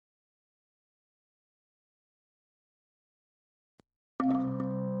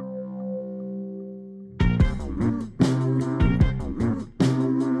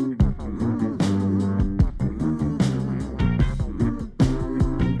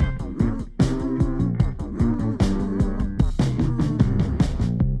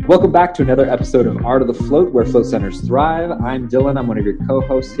Welcome back to another episode of Art of the Float, where float centers thrive. I'm Dylan. I'm one of your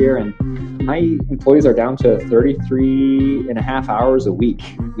co-hosts here, and my employees are down to 33 and a half hours a week.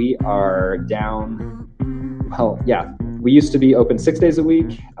 We are down, we used to be open 6 days a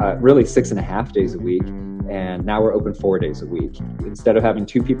week, really 6.5 days a week, and now we're open 4 days a week. Instead of having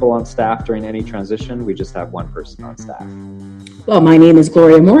two people on staff during any transition, we just have one person on staff. Well, my name is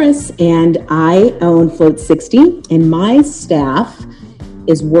Gloria Morris, and I own Float 60, and my staff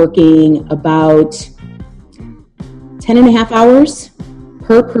is working about 10 and a half hours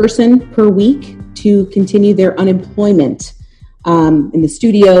per person per week to continue their unemployment. In the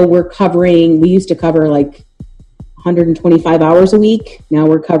studio, we used to cover like 125 hours a week. Now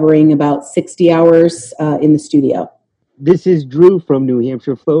we're covering about 60 hours in the studio. This is Drew from New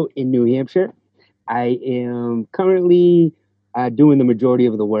Hampshire Float in New Hampshire. I am currently doing the majority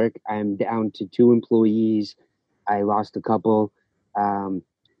of the work. I'm down to 2 employees. I lost a couple.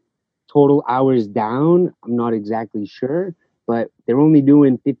 Total hours down, I'm not exactly sure, but they're only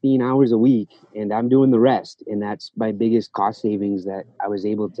doing 15 hours a week, and I'm doing the rest. And that's my biggest cost savings that I was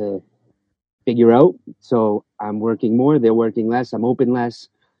able to figure out. So I'm working more, they're working less, I'm open less,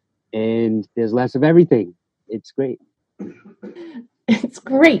 and there's less of everything. It's great. It's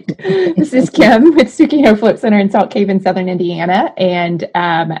great. This is Kim with Tsukino Float Center in Salt Cave in Southern Indiana. And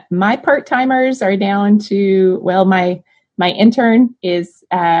my part-timers are down to, my intern is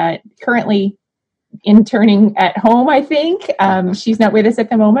currently interning at home, I think. She's not with us at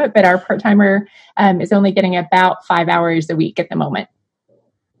the moment, but our part-timer is only getting about 5 hours a week at the moment.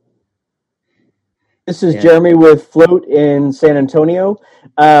 This is Jeremy with Float in San Antonio.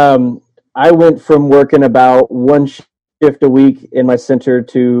 I went from working about one shift a week in my center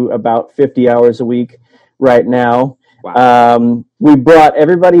to about 50 hours a week right now. Wow. We brought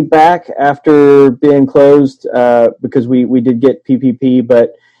everybody back after being closed because we did get PPP,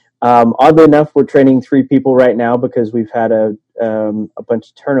 but oddly enough, we're training 3 people right now because we've had a bunch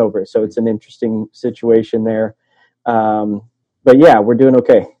of turnover. So it's an interesting situation there. But yeah, we're doing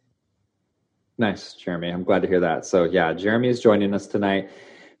okay. Nice, Jeremy. I'm glad to hear that. So yeah, Jeremy is joining us tonight.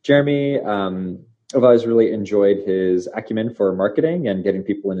 Jeremy, I've always really enjoyed his acumen for marketing and getting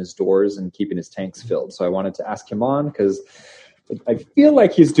people in his doors and keeping his tanks filled. So I wanted to ask him on because I feel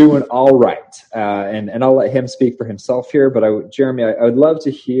like he's doing all right. And I'll let him speak for himself here. But Jeremy, I would love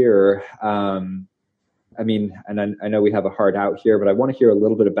to hear, I know we have a hard out here, but I want to hear a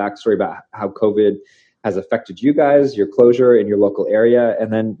little bit of backstory about how COVID has affected you guys, your closure in your local area,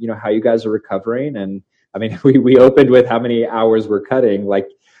 and then, how you guys are recovering. And I mean, we opened with how many hours we're cutting. Like,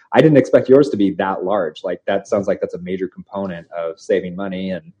 I didn't expect yours to be that large. Like, that sounds like that's a major component of saving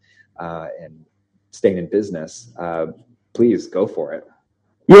money and staying in business. Please go for it.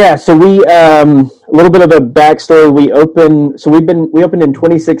 Yeah. So we, a little bit of a backstory. We opened in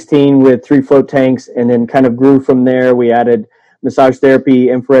 2016 with 3 float tanks, and then kind of grew from there. We added massage therapy,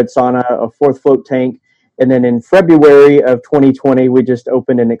 infrared sauna, a 4th float tank. And then in February of 2020, we just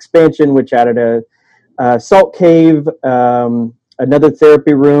opened an expansion, which added a salt cave, another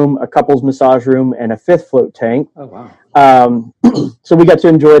therapy room, a couples massage room, and a 5th float tank. Oh, wow. So we got to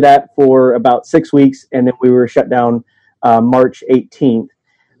enjoy that for about 6 weeks, and then we were shut down March 18th.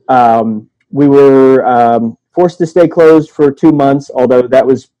 We were forced to stay closed for 2 months, although that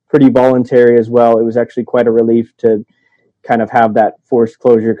was pretty voluntary as well. It was actually quite a relief to kind of have that forced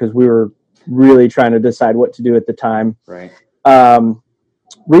closure because we were really trying to decide what to do at the time. Right.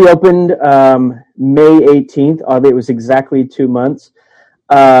 Reopened May 18th. It was exactly 2 months.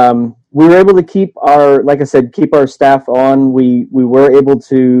 We were able to keep our staff on. We were able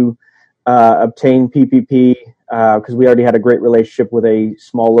to obtain PPP because we already had a great relationship with a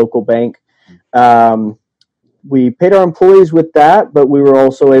small local bank. We paid our employees with that, but we were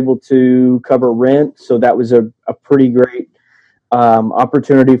also able to cover rent. So that was a pretty great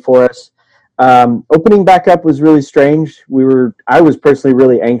opportunity for us. Opening back up was really strange. I was personally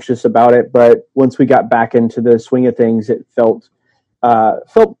really anxious about it, but once we got back into the swing of things, it felt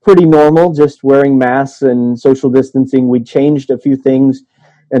pretty normal, just wearing masks and social distancing. We changed a few things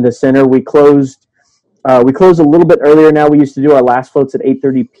in the center. We closed a little bit earlier now. We used to do our last floats at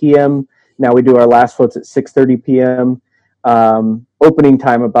 8:30 p.m. Now we do our last floats at 6:30 p.m. Opening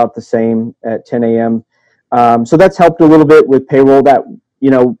time about the same at 10 a.m. So that's helped a little bit with payroll. That,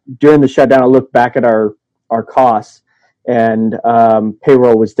 during the shutdown, I looked back at our costs, and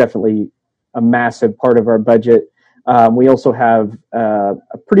payroll was definitely a massive part of our budget. We also have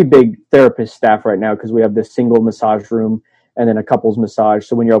a pretty big therapist staff right now because we have this single massage room and then a couples massage.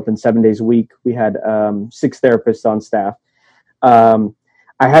 So when you're open 7 days a week, we had 6 therapists on staff.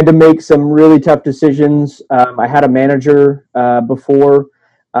 I had to make some really tough decisions. I had a manager before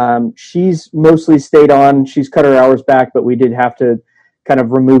She's mostly stayed on. She's cut her hours back, but we did have to kind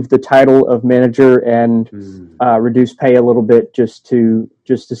of remove the title of manager and reduce pay a little bit just to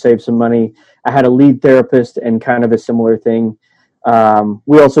save some money. I had a lead therapist and kind of a similar thing.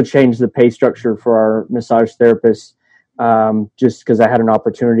 We also changed the pay structure for our massage therapists just because I had an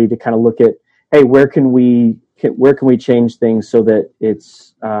opportunity to kind of look at, hey, where can we change things so that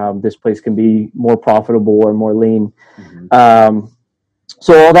it's this place can be more profitable or more lean.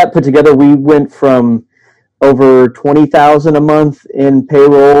 So all that put together, we went from over 20,000 a month in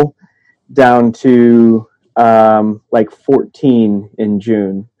payroll down to like 14 in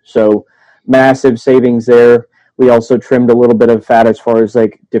June. So massive savings there. We also trimmed a little bit of fat as far as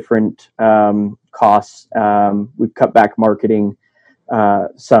like different costs. We've cut back marketing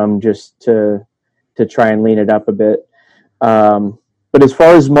some just to try and lean it up a bit. But as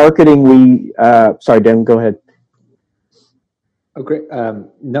far as marketing, sorry, Dan, go ahead. Oh, great.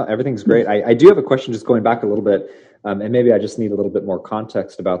 No, everything's great. I do have a question just going back a little bit, and maybe I just need a little bit more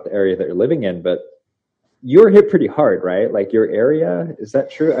context about the area that you're living in, but you were hit pretty hard, right? Like your area, is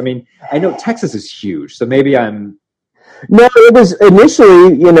that true? I mean, I know Texas is huge, so maybe I'm... No, it was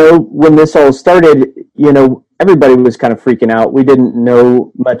initially, when this all started, everybody was kind of freaking out. We didn't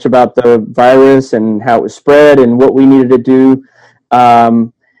know much about the virus and how it was spread and what we needed to do.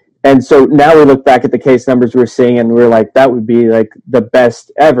 And so now we look back at the case numbers we're seeing and we're like, that would be like the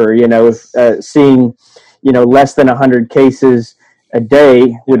best ever, seeing, less than 100 cases a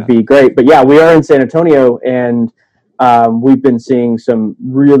day would be great. But yeah, we are in San Antonio and we've been seeing some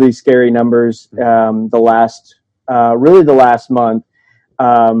really scary numbers the last month.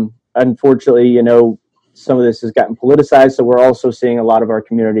 Unfortunately, some of this has gotten politicized. So we're also seeing a lot of our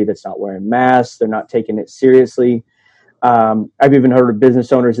community that's not wearing masks. They're not taking it seriously. I've even heard of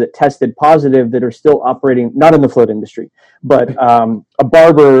business owners that tested positive that are still operating, not in the float industry, but a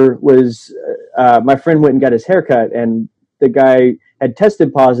barber was, my friend went and got his haircut and the guy had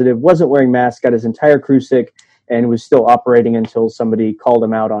tested positive, wasn't wearing masks, got his entire crew sick, and was still operating until somebody called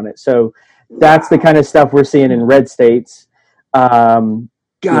him out on it. So that's the kind of stuff we're seeing in red states. I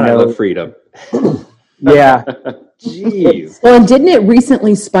love freedom. Yeah. Jeez. Well, and didn't it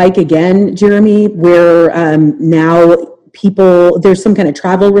recently spike again, Jeremy, where now there's some kind of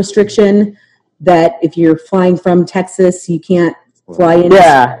travel restriction that if you're flying from Texas, you can't fly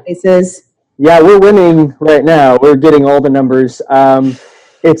into places? Yeah, we're winning right now. We're getting all the numbers.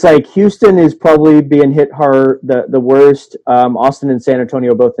 It's like Houston is probably being hit hard, the worst. Austin and San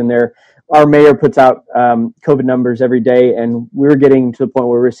Antonio both in there. Our mayor puts out COVID numbers every day, and we're getting to the point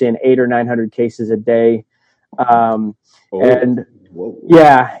where we're seeing 800 or 900 cases a day. And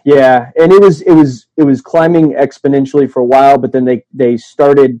yeah, and it was climbing exponentially for a while, but then they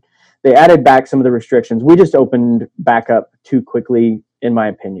added back some of the restrictions. We just opened back up too quickly, in my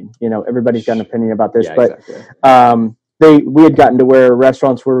opinion. Everybody's got an opinion about this, but exactly. We had gotten to where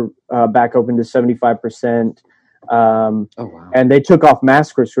restaurants were back open to 75%. And they took off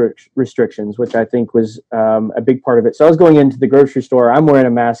mask restrictions, which I think was a big part of it. So I was going into the grocery store, I'm wearing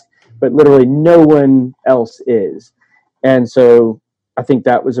a mask, but literally no one else is. And so I think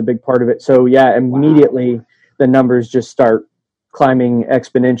that was a big part of it. So yeah, immediately the numbers just start climbing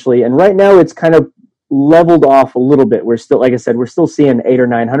exponentially. And right now it's kind of leveled off a little bit. We're still, like I said, we're still seeing 800 or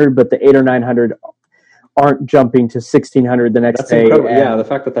 900, but the 800 or 900 aren't jumping to 1,600 the next day. Incredible. Yeah, the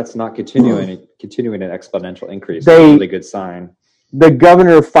fact that that's not continuing an exponential increase is a really good sign. The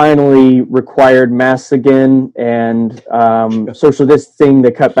governor finally required masks again, and social distancing.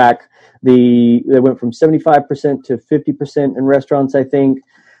 They cut back. They went from 75% to 50% in restaurants, I think.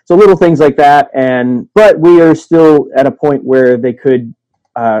 So little things like that, but we are still at a point where they could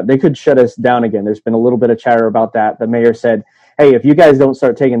shut us down again. There's been a little bit of chatter about that. The mayor said, "Hey, if you guys don't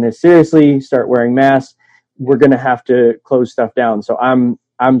start taking this seriously, start wearing masks, we're going to have to close stuff down." So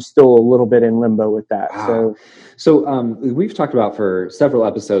I'm still a little bit in limbo with that. Wow. So we've talked about for several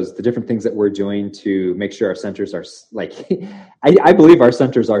episodes the different things that we're doing to make sure our centers are like, I believe our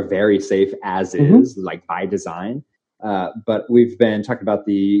centers are very safe as is, like by design. But we've been talking about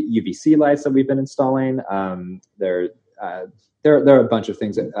the UVC lights that we've been installing. There are a bunch of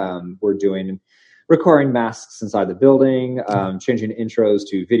things that we're doing. Requiring masks inside the building, changing intros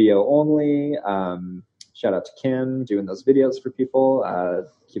to video only. Shout out to Kim doing those videos for people.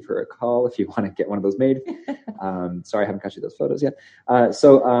 Give her a call if you want to get one of those made. Sorry, I haven't got you those photos yet.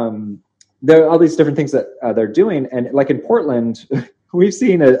 So there are all these different things that they're doing. And like in Portland, we've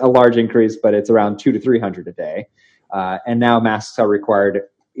seen a large increase, but it's around 200 to 300 a day. And now masks are required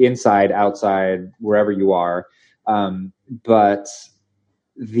inside, outside, wherever you are. But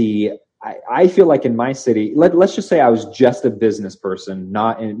the I feel like in my city, let's just say I was just a business person,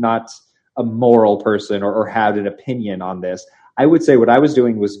 not a moral person or had an opinion on this. I would say what I was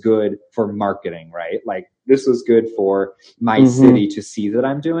doing was good for marketing, right? Like this was good for my city to see that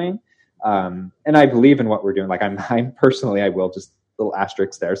I'm doing. And I believe in what we're doing. Like I'm personally, I will just little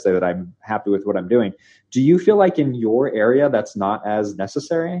asterisk there, say that I'm happy with what I'm doing. Do you feel like in your area that's not as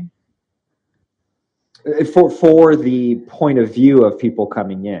necessary for the point of view of people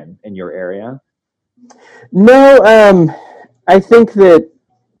coming in your area? No, I think that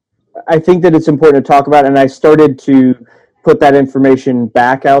it's important to talk about, and I started to put that information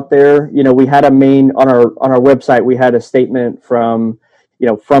back out there. You know, we had on our website, we had a statement from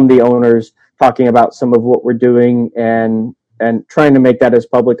the owners talking about some of what we're doing and trying to make that as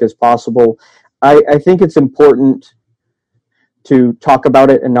public as possible. I think it's important to talk about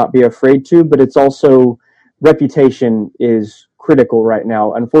it and not be afraid to, but it's also, reputation is critical right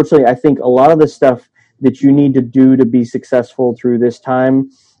now. Unfortunately, I think a lot of the stuff that you need to do to be successful through this time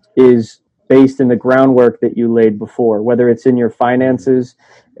is based in the groundwork that you laid before, whether it's in your finances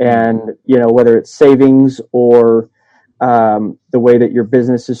and, whether it's savings or the way that your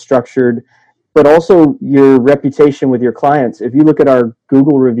business is structured, but also your reputation with your clients. If you look at our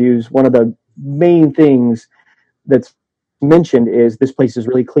Google reviews, one of the main things that's mentioned is this place is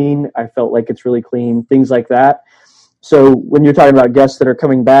really clean. I felt like it's really clean, things like that. So when you're talking about guests that are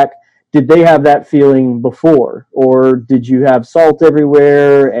coming back, did they have that feeling before, or did you have salt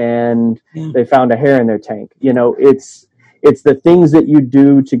everywhere and they found a hair in their tank? It's the things that you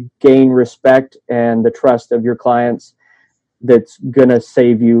do to gain respect and the trust of your clients that's going to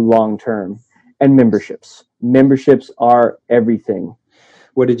save you long term. And memberships are everything.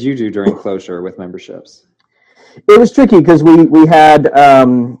 What did you do during closure with memberships? It was tricky because we had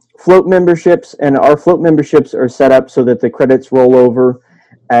float memberships, and our float memberships are set up so that the credits roll over.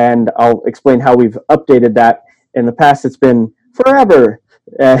 And I'll explain how we've updated that. In the past, it's been forever.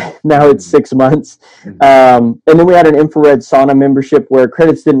 Now it's 6 months. And then we had an infrared sauna membership where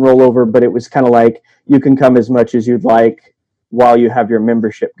credits didn't roll over, but it was kind of like you can come as much as you'd like while you have your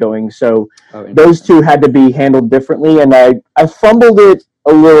membership going. So those two had to be handled differently. And I fumbled it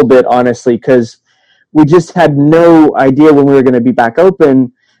a little bit, honestly, because we just had no idea when we were going to be back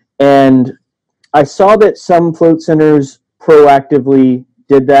open. And I saw that some float centers proactively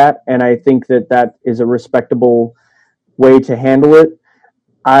did that, and I think that is a respectable way to handle it.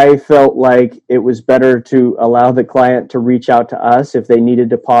 I felt like it was better to allow the client to reach out to us if they needed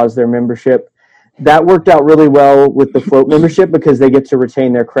to pause their membership. That worked out really well with the float membership because they get to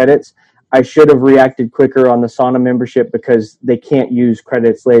retain their credits. I should have reacted quicker on the sauna membership because they can't use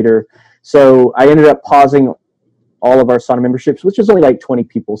credits later. So I ended up pausing all of our sauna memberships, which was only like 20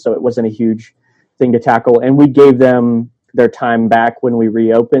 people, so it wasn't a huge thing to tackle. And we gave them their time back when we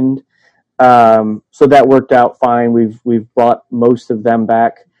reopened. So that worked out fine. We've brought most of them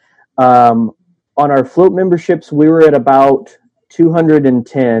back. On our float memberships, we were at about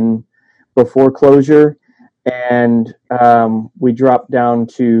 210 before closure, and we dropped down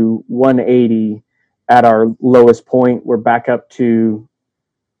to 180 at our lowest point. We're back up to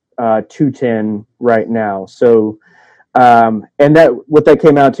 210 right now. So, and what that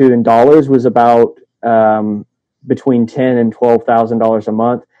came out to in dollars was about between $10,000 and $12,000 a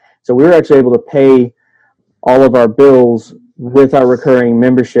month. So we were actually able to pay all of our bills with our recurring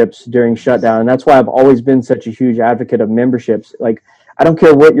memberships during shutdown. And that's why I've always been such a huge advocate of memberships. Like, I don't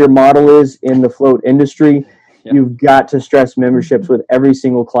care what your model is in the float industry. Yeah. You've got to stress memberships with every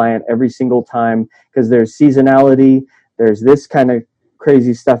single client, every single time, because there's seasonality. There's this kind of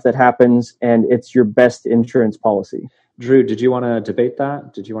crazy stuff that happens, and it's your best insurance policy. Drew, did you want to debate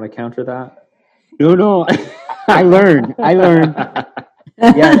that? Did you want to counter that? No. I learned.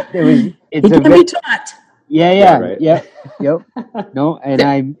 Yeah, it can be taught. Yeah, right. Yep. No, and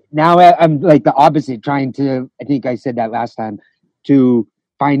I'm like the opposite, trying to, I think I said that last time, to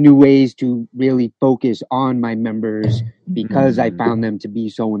find new ways to really focus on my members because I found them to be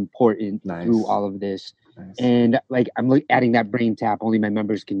so important through all of this. Nice. And like, I'm adding that brain tap, only my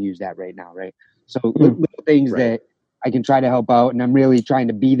members can use that right now, right? So little things that I can try to help out, and I'm really trying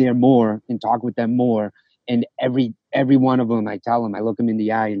to be there more and talk with them more. And every one of them, I tell them, I look them in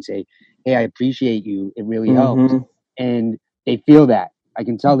the eye and say, hey, I appreciate you. It really helps. And they feel that. I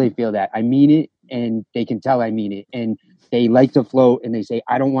can tell they feel that. I mean it, and they can tell I mean it. And they like to float, and they say,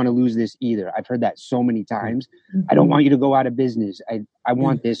 I don't want to lose this either. I've heard that so many times. I don't want you to go out of business. I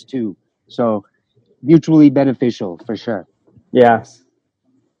want this too. So mutually beneficial for sure. Yeah.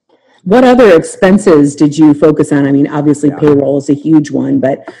 What other expenses did you focus on? I mean, obviously payroll is a huge one,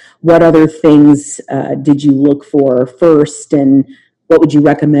 but what other things did you look for first, and what would you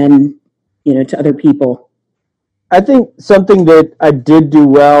recommend to other people? I think something that I did do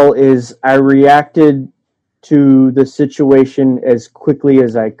well is I reacted to the situation as quickly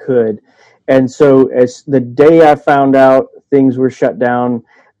as I could. And so as the day I found out things were shut down,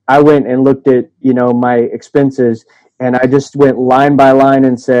 I went and looked at, my expenses, and I just went line by line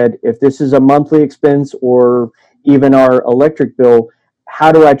and said, if this is a monthly expense or even our electric bill,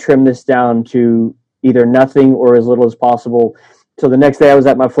 how do I trim this down to either nothing or as little as possible? So the next day I was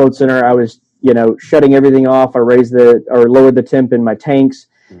at my float center, I was, shutting everything off. I lowered the temp in my tanks,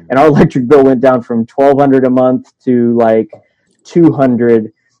 and our electric bill went down from $1,200 a month to like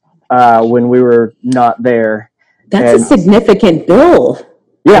 $200 when we were not there. That's a significant bill.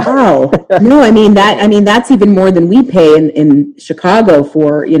 Yeah. Wow. No, that's even more than we pay in Chicago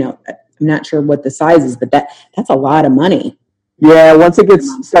for, I'm not sure what the size is, but that's a lot of money. Yeah, once it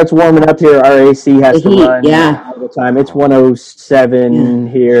starts warming up here, our AC has to run all the time. It's 107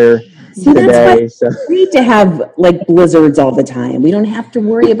 here today. That's great to have like blizzards all the time. We don't have to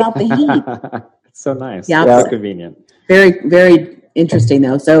worry about the heat. It's so nice. Yeah, it's convenient. Very, very interesting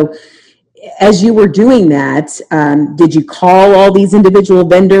though. So as you were doing that, did you call all these individual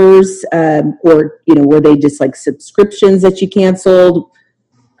vendors or, were they just like subscriptions that you canceled?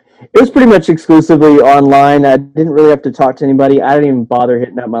 It was pretty much exclusively online. I didn't really have to talk to anybody. I didn't even bother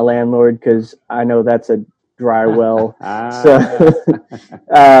hitting up my landlord because I know that's a dry well.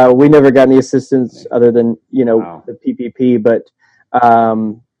 So we never got any assistance other than, the PPP. But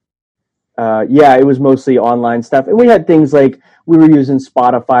it was mostly online stuff. And we had things like we were using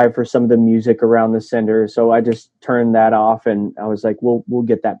Spotify for some of the music around the center. So I just turned that off and I was like, we'll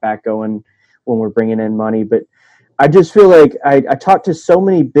get that back going when we're bringing in money. But I just feel like I talked to so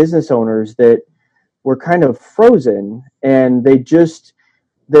many business owners that were kind of frozen, and I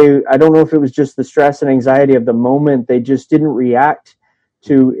don't know if it was just the stress and anxiety of the moment. They just didn't react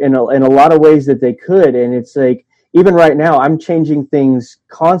to in a lot of ways that they could. And it's like, even right now, I'm changing things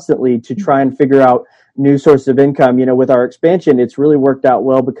constantly to try and figure out new sources of income. With our expansion, it's really worked out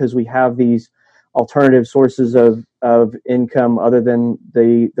well because we have these alternative sources of income other than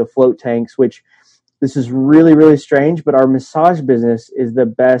the float tanks, which this is really, really strange, but our massage business is the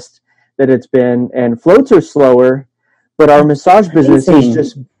best that it's been. And floats are slower, but our massage business is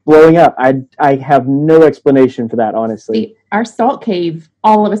just blowing up. I have no explanation for that, honestly. Our salt cave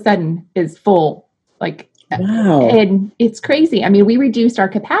all of a sudden is full. Wow. And it's crazy. We reduced our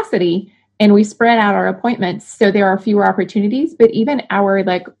capacity and we spread out our appointments. So there are fewer opportunities, but even our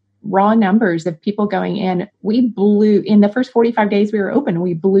raw numbers of people going in, we blew in the first 45 days we were open.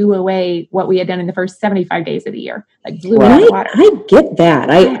 We blew away what we had done in the first 75 days of the year. Blew out the water. I get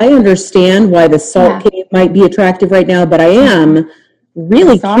that. I understand why the salt cave might be attractive right now, but I am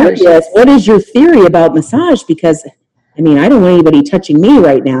really curious. What is your theory about massage? Because I don't want anybody touching me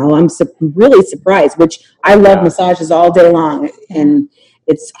right now. I'm really surprised, which I love massages all day long, and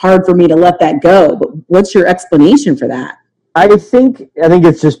it's hard for me to let that go. But what's your explanation for that? I think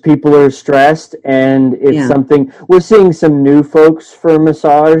it's just people are stressed, and it's something we're seeing some new folks for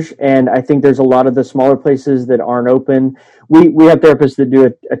massage, and I think there's a lot of the smaller places that aren't open. We have therapists that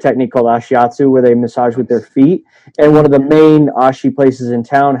do a technique called ashiatsu where they massage with their feet, and one of the main ashi places in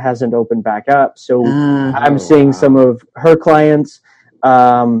town hasn't opened back up. So I'm seeing some of her clients.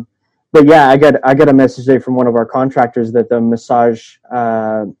 But yeah, I got a message today from one of our contractors that the Massage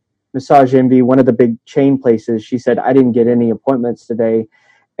Envy, one of the big chain places, she said, I didn't get any appointments today.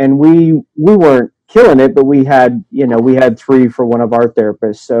 And we weren't killing it, but we had 3 for one of our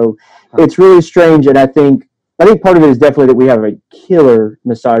therapists. So it's really strange. And I think part of it is definitely that we have a killer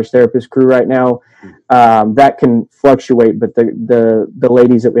massage therapist crew right now. That can fluctuate, but the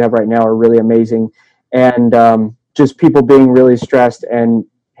ladies that we have right now are really amazing. And just people being really stressed and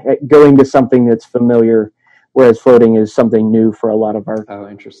going to something that's familiar, whereas floating is something new for a lot of our. Oh,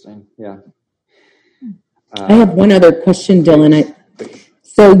 interesting. Yeah. I have one other question, Dylan.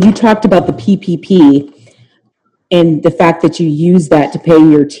 So you talked about the PPP and the fact that you use that to pay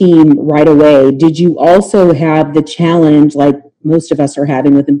your team right away. Did you also have the challenge, like most of us are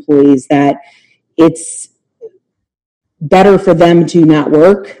having with employees, that it's better for them to not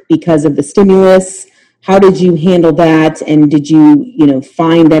work because of the stimulus? How did you handle that? And did you,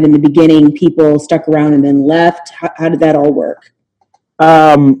 find that in the beginning people stuck around and then left? How did that all work?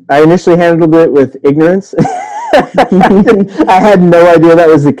 I initially handled it with ignorance. I had no idea that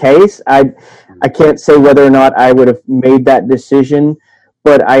was the case. I can't say whether or not I would have made that decision,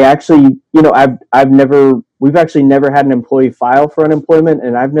 but I actually, we've actually never had an employee file for unemployment,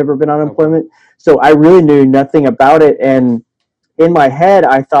 and I've never been on unemployment. So I really knew nothing about it. And in my head,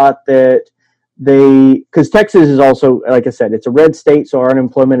 I thought that because Texas is also, like I said, it's a red state, so our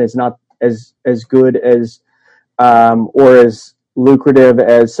unemployment is not as good as or as lucrative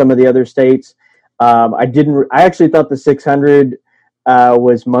as some of the other states. I actually thought the 600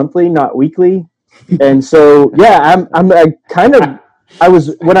 was monthly, not weekly. And so, yeah, when I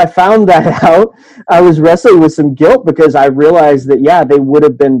found that out, I was wrestling with some guilt because I realized that, yeah, they would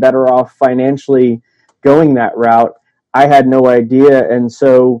have been better off financially going that route. I had no idea. And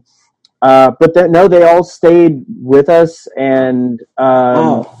so, no, they all stayed with us. And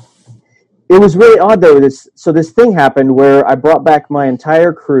Wow. it was really odd though. This thing happened where I brought back my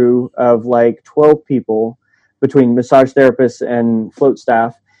entire crew of like 12 people between massage therapists and float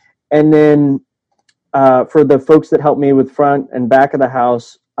staff. And then for the folks that helped me with front and back of the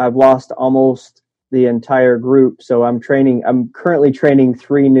house, I've lost almost the entire group. So I'm currently training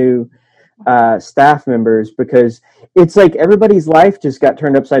 3 new staff members because it's like everybody's life just got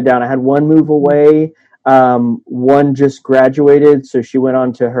turned upside down. I had one move away. One just graduated, so she went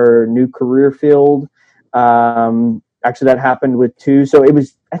on to her new career field. Actually, that happened with 2. So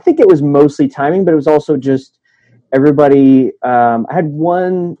I think it was mostly timing, but it was also just everybody. I had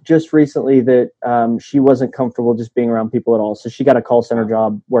one just recently that she wasn't comfortable just being around people at all. So she got a call center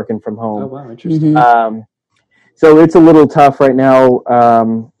job working from home. Oh, wow. Interesting. So it's a little tough right now,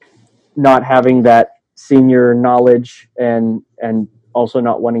 not having that senior knowledge and also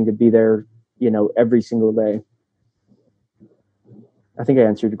not wanting to be there, every single day. I think I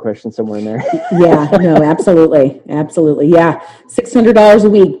answered your question somewhere in there. Yeah, no, absolutely. Absolutely. Yeah. $600 a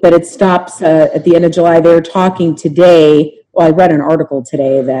week, but it stops at the end of July. They're talking today. Well, I read an article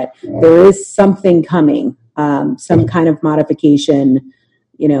today that there is something coming, some kind of modification.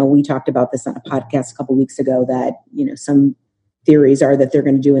 We talked about this on a podcast a couple weeks ago that, some theories are that they're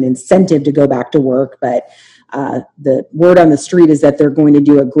going to do an incentive to go back to work, but the word on the street is that they're going to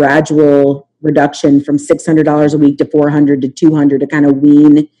do a gradual reduction from $600 a week to $400 to $200 to kind of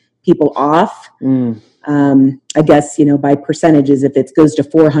wean people off. I guess, by percentages, if it goes to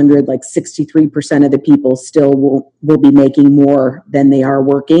 $400, like 63% of the people still will be making more than they are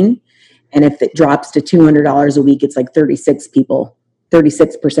working. And if it drops to $200 a week, it's like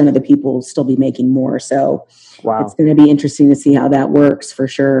 36% of the people will still be making more. So wow. It's going to be interesting to see how that works for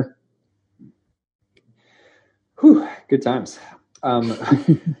sure. Whew, good times. How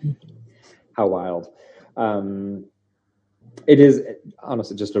wild. It is,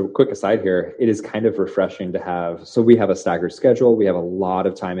 honestly, just a quick aside here, it is kind of refreshing to have, so we have a staggered schedule. We have a lot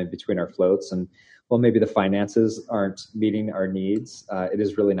of time in between our floats, and while maybe the finances aren't meeting our needs, it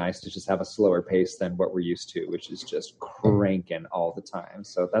is really nice to just have a slower pace than what we're used to, which is just cranking all the time.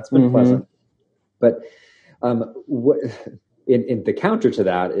 So that's been pleasant. But in the counter to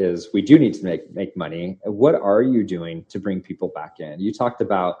that is we do need to make money. What are you doing to bring people back in? You talked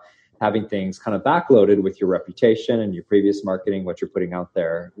about having things kind of backloaded with your reputation and your previous marketing, what you're putting out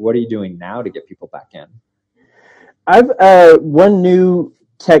there. What are you doing now to get people back in? I've one new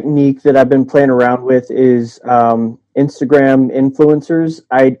technique that I've been playing around with is Instagram influencers.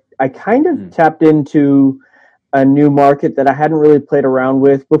 I kind of tapped into a new market that I hadn't really played around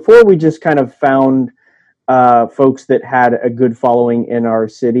with before. We just kind of found folks that had a good following in our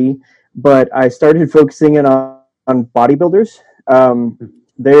city, but I started focusing in on bodybuilders.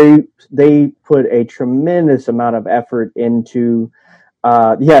 They put a tremendous amount of effort into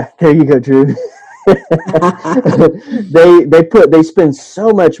there you go, Drew. they spend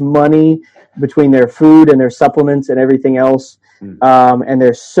so much money between their food and their supplements and everything else, and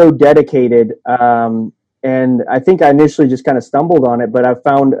they're so dedicated, and I think I initially just kind of stumbled on it, but I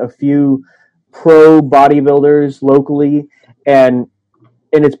found a few pro bodybuilders locally, and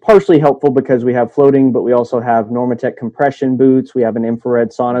it's partially helpful because we have floating, but we also have Normatec compression boots. We have an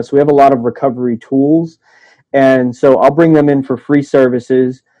infrared sauna. So we have a lot of recovery tools. And so I'll bring them in for free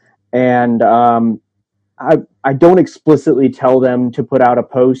services. And I don't explicitly tell them to put out a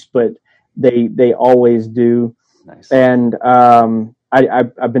post, but they always do. Nice. And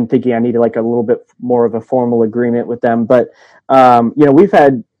I've been thinking I need like a little bit more of a formal agreement with them. But, we've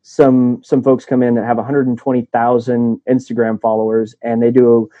had some folks come in that have 120,000 Instagram followers, and they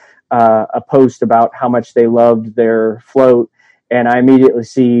do a post about how much they loved their float, and I immediately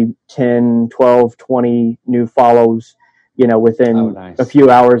see 10, 12, 20 new follows, within a few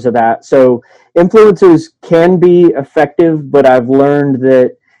hours of that. So influencers can be effective, but I've learned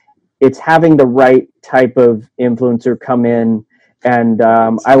that it's having the right type of influencer come in. And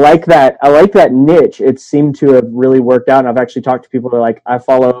I like that niche. It seemed to have really worked out. And I've actually talked to people that are like, I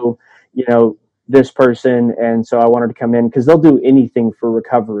follow, this person, and so I wanted to come in because they'll do anything for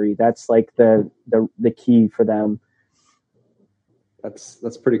recovery. That's like the key for them.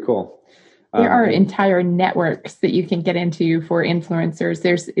 That's pretty cool. There are entire networks that you can get into for influencers.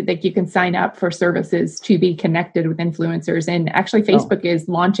 There's like you can sign up for services to be connected with influencers. And actually Facebook is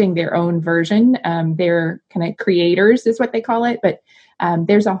launching their own version. They're kind of creators is what they call it. But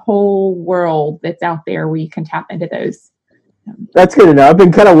there's a whole world that's out there where you can tap into those. That's good enough. I've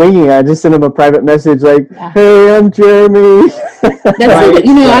been kind of winging it. I just sent him a private message like, hey, I'm Jeremy. That's,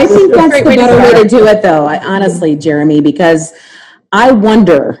 you know, I think that's the better way to do it though, honestly, Jeremy, because I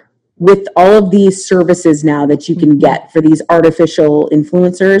wonder, with all of these services now that you can get for these artificial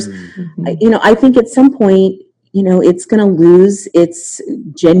influencers, you know, I think at some point, you know, it's going to lose its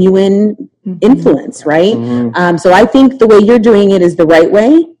genuine influence, right? So I think the way you're doing it is the right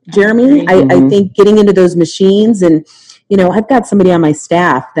way, Jeremy. I think getting into those machines, and, you know, I've got somebody on my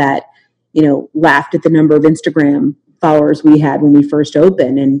staff that, you know, laughed at the number of Instagram followers we had when we first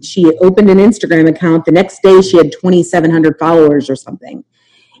opened, and she opened an Instagram account. The next day she had 2,700 followers or something.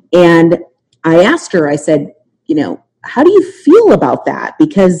 And I asked her, I said, you know, how do you feel about that?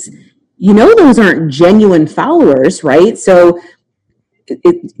 Because, you know, those aren't genuine followers, right? So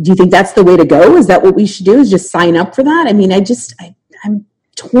do you think that's the way to go? Is that what we should do, is just sign up for that? I mean, I'm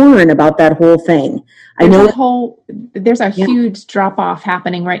torn about that whole thing. There's a huge drop off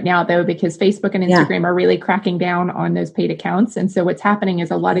happening right now though, because Facebook and Instagram are really cracking down on those paid accounts. And so what's happening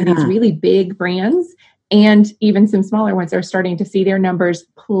is a lot of these really big brands and even some smaller ones are starting to see their numbers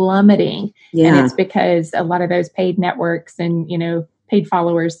plummeting. And it's because a lot of those paid networks and, you know, paid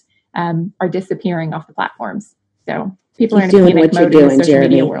followers are disappearing off the platforms. So people are in a panic mode in the social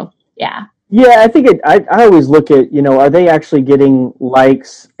media world. Yeah. Yeah, I think I always look at, you know, are they actually getting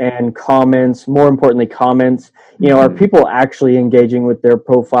likes and comments, more importantly, comments? You know, are people actually engaging with their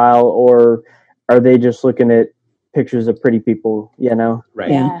profile, or are they just looking at pictures of pretty people, you know?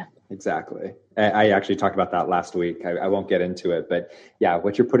 Right. Yeah. Exactly. I actually talked about that last week. I won't get into it, but yeah,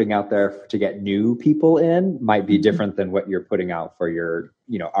 what you're putting out there to get new people in might be different than what you're putting out for your,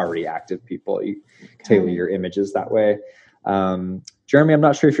 you know, already active people. You tailor your images that way. Jeremy, I'm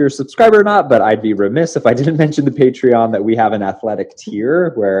not sure if you're a subscriber or not, but I'd be remiss if I didn't mention the Patreon, that we have an athletic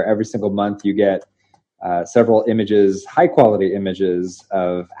tier where every single month you get several images, high quality images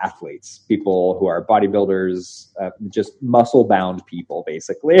of athletes, people who are bodybuilders, just muscle bound people,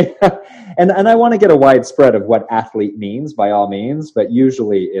 basically. and I want to get a wide spread of what athlete means by all means, but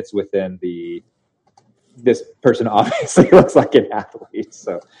usually it's within this person obviously looks like an athlete.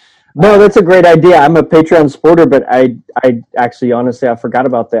 So no, that's a great idea. I'm a Patreon supporter, but I actually, honestly, I forgot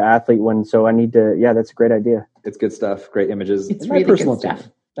about the athlete one. So I need to, that's a great idea. It's good stuff. Great images. It's really good stuff.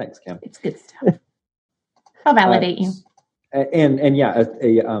 Opinion. Thanks, Kim. It's good stuff. I'll validate you. And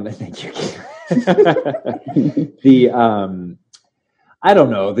thank you, Kim. I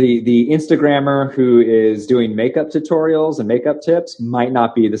don't know, the Instagrammer who is doing makeup tutorials and makeup tips might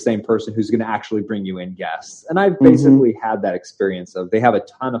not be the same person who's going to actually bring you in guests. And I've basically had that experience of, they have a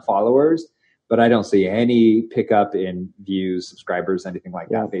ton of followers, but I don't see any pickup in views, subscribers, anything like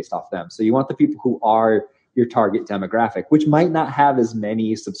that based off them. So you want the people who are your target demographic, which might not have as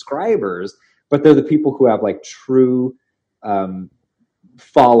many subscribers, but they're the people who have like true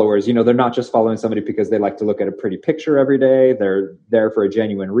followers. You know, they're not just following somebody because they like to look at a pretty picture every day. They're there for a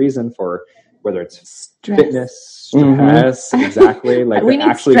genuine reason, for whether it's fitness, stress, exactly. Like we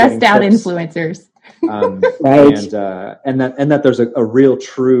need stressed out influencers, right? And that there's a real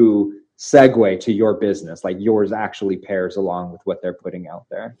true segue to your business, like yours actually pairs along with what they're putting out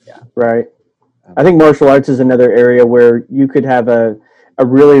there. Yeah, right. I think martial arts is another area where you could have a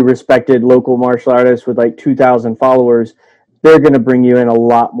really respected local martial artist with like 2,000 followers. They're going to bring you in a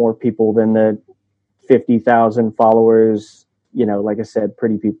lot more people than the 50,000 followers, you know, like I said,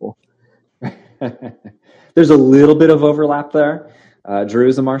 pretty people. There's a little bit of overlap there.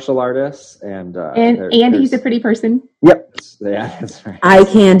 Drew's a martial artist, and he's a pretty person. Yep. Yeah, that's right. Eye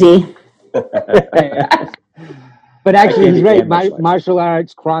candy. But actually, he's right. Martial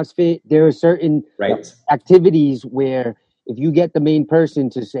arts, CrossFit, there are certain activities where if you get the main person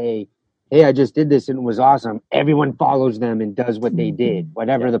to say, hey, I just did this and it was awesome, everyone follows them and does what they did,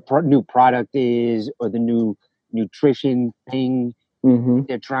 whatever the new product is or the new nutrition thing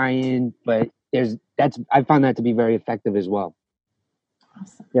they're trying. But I found that to be very effective as well.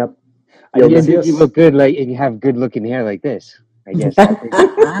 Awesome. Yep. You look good, like, and you have good looking hair like this, I guess.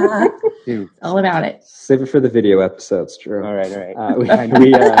 All about it. Save it for the video episodes, Drew. All right.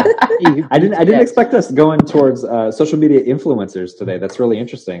 I didn't expect us going towards social media influencers today. That's really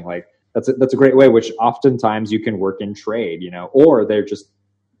interesting. Like that's a great way, which oftentimes you can work in trade, you know, or they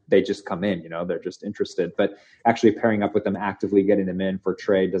just come in, you know, they're just interested. But actually pairing up with them, actively getting them in for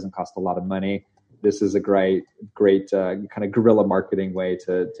trade doesn't cost a lot of money. this is a great kind of guerrilla marketing way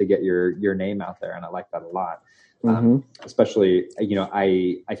to get your name out there, and I like that a lot. Especially,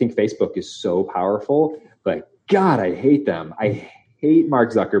 I think Facebook is so powerful, but God, I hate them. I hate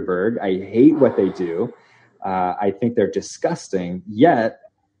Mark Zuckerberg. I hate what they do. I think they're disgusting. Yet,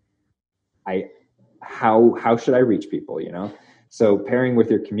 how should I reach people? So pairing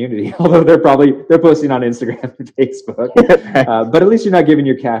with your community, although they're posting on Instagram and Facebook, but at least you're not giving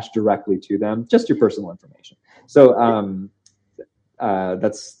your cash directly to them, just your personal information. So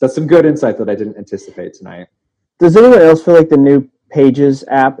that's some good insight that I didn't anticipate tonight. Does anyone else feel like the new Pages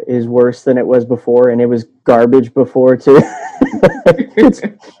app is worse than it was before, and it was garbage before too? It's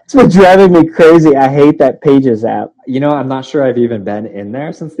been driving me crazy. I hate that Pages app. I'm not sure I've even been in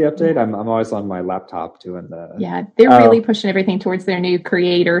there since the update. I'm always on my laptop doing the. Yeah, they're really pushing everything towards their new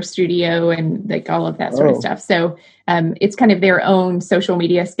Creator Studio and like all of that sort of stuff. So it's kind of their own social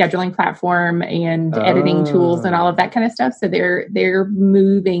media scheduling platform and editing tools and all of that kind of stuff. So they're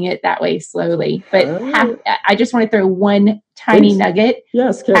moving it that way slowly. But I just want to throw one tiny nugget.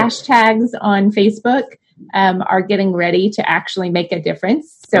 Yes, hashtags on Facebook are getting ready to actually make a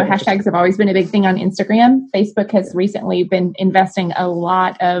difference. So hashtags have always been a big thing on Instagram. Facebook has recently been investing a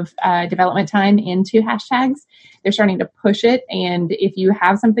lot of development time into hashtags. They're starting to push it. And if you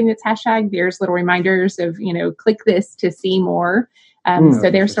have something that's hashtagged, there's little reminders of, click this to see more.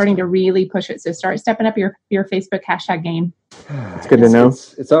 So they're starting to really push it. So start stepping up your Facebook hashtag game. It's good to know.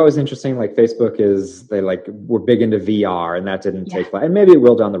 It's always interesting. Like Facebook we're big into VR, and that didn't take place. And maybe it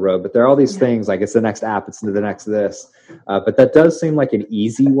will down the road, but there are all these things like it's the next app, it's the next this. But that does seem like an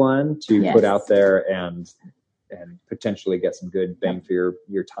easy one to put out there and potentially get some good bang for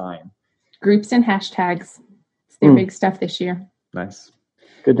your time. Groups and hashtags. It's their big stuff this year. Nice.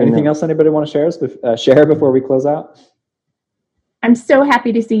 Good. Anything else anybody want to share before we close out? I'm so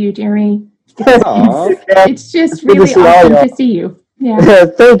happy to see you, Jeremy. It's just really awesome to see you. Yeah.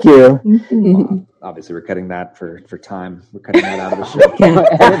 Thank you. Well, obviously, we're cutting that for time. We're cutting that out of the show.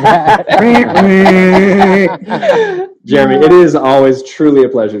 Jeremy, it is always truly a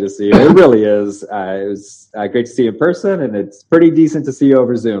pleasure to see you. It really is. It was great to see you in person, and it's pretty decent to see you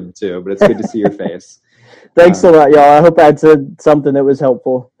over Zoom, too. But it's good to see your face. Thanks a lot, y'all. I hope I said something that was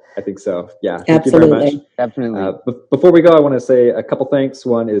helpful. I think so. Yeah. Thank you very much. Definitely. Before we go, I want to say a couple thanks.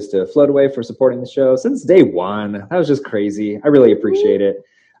 One is to Floataway for supporting the show since day one. That was just crazy. I really appreciate it.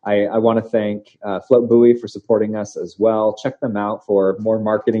 I want to thank Float Buoy for supporting us as well. Check them out for more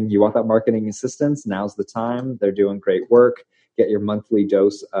marketing. You want that marketing assistance? Now's the time. They're doing great work. Get your monthly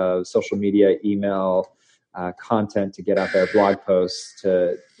dose of social media, email, content to get out there, blog posts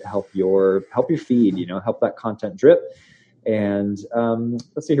to help your feed, help that content drip. And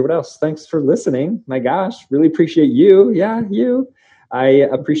let's see here. What else? Thanks for listening. My gosh, really appreciate you. Yeah, you. I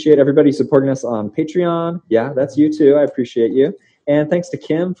appreciate everybody supporting us on Patreon. Yeah, that's you too. I appreciate you. And thanks to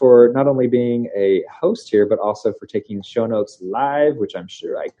Kim for not only being a host here, but also for taking show notes live, which I'm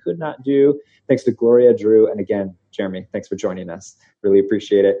sure I could not do. Thanks to Gloria, Drew, and again, Jeremy, thanks for joining us. Really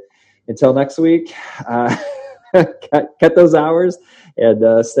appreciate it. Until next week, cut those hours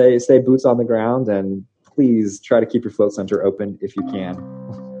and stay boots on the ground, and please try to keep your float center open if you can.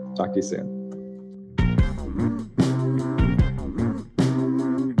 Talk to you soon.